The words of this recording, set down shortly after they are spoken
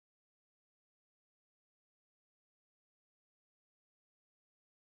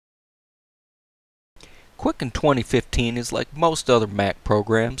Quicken 2015 is like most other Mac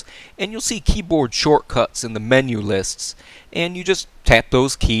programs, and you'll see keyboard shortcuts in the menu lists, and you just tap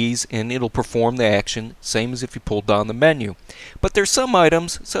those keys and it'll perform the action, same as if you pulled down the menu. But there's some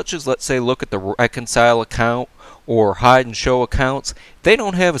items, such as let's say look at the Reconcile Account or Hide and Show accounts, they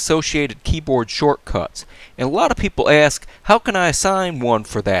don't have associated keyboard shortcuts. And a lot of people ask, how can I assign one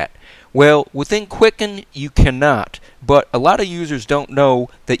for that? Well, within Quicken you cannot, but a lot of users don't know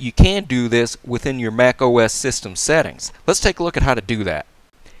that you can do this within your Mac OS system settings. Let's take a look at how to do that.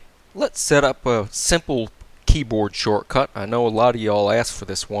 Let's set up a simple keyboard shortcut. I know a lot of y'all asked for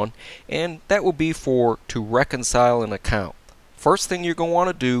this one, and that will be to reconcile an account. First thing you're going to want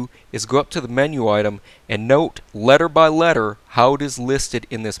to do is go up to the menu item and note letter by letter how it is listed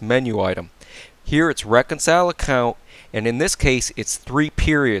in this menu item. Here it's Reconcile Account, and in this case it's 3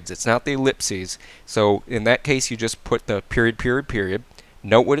 periods. It's not the ellipses. So in that case you just put the period, period, period.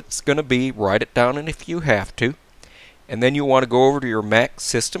 Note what it's going to be, write it down if you have to. And then you want to go over to your Mac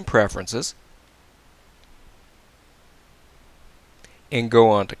System Preferences and go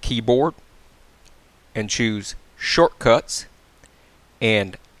on to Keyboard and choose Shortcuts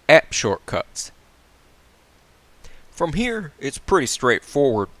and App Shortcuts. From here it's pretty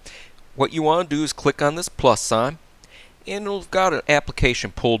straightforward. What you want to do is click on this plus sign, and it'll got an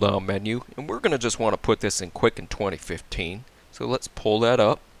application pull down menu, and we're going to just want to put this in Quicken 2015. So let's pull that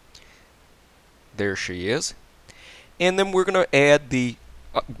up. There she is. And then we're going to add the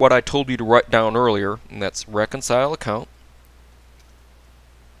what I told you to write down earlier, and that's Reconcile Account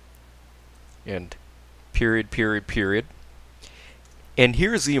and period, period, period. And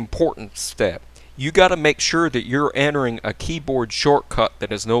here's the important step. You got to make sure that you're entering a keyboard shortcut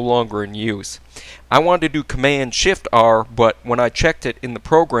that is no longer in use. I wanted to do Command-Shift-R, but when I checked it in the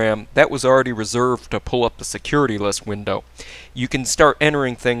program, that was already reserved to pull up the security list window. You can start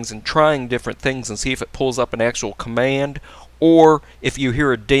entering things and trying different things and see if it pulls up an actual command, or if you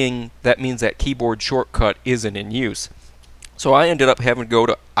hear a ding, that means that keyboard shortcut isn't in use. So I ended up having to go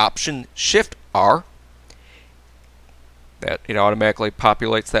to Option-Shift-R. That it automatically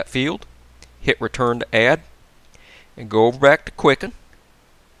populates that field. Hit return to add, and go over back to Quicken,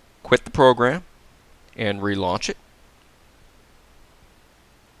 quit the program, and relaunch it.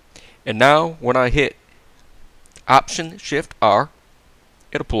 And now when I hit Option-Shift-R,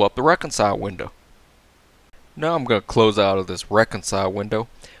 it'll pull up the Reconcile window. Now I'm going to close out of this Reconcile window.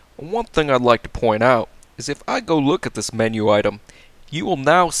 One thing I'd like to point out is if I go look at this menu item, you will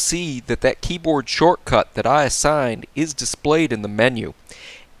now see that that keyboard shortcut that I assigned is displayed in the menu.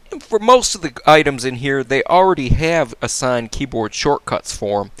 And for most of the items in here, they already have assigned keyboard shortcuts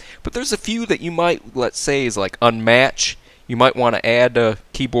for them. But there's a few that you might, let's say, is like unmatch. You might want to add a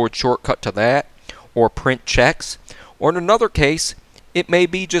keyboard shortcut to that, or print checks. Or in another case, it may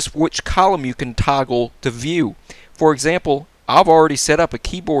be just which column you can toggle to view. For example, I've already set up a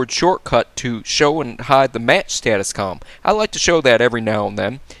keyboard shortcut to show and hide the match status column. I like to show that every now and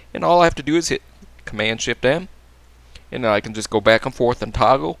then, and all I have to do is hit Command-Shift-M, and I can just go back and forth and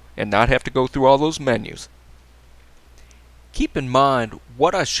toggle and not have to go through all those menus. Keep in mind,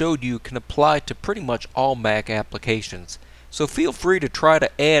 what I showed you can apply to pretty much all Mac applications, so feel free to try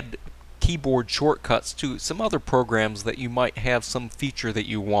to add keyboard shortcuts to some other programs that you might have some feature that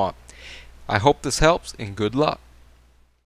you want. I hope this helps, and good luck.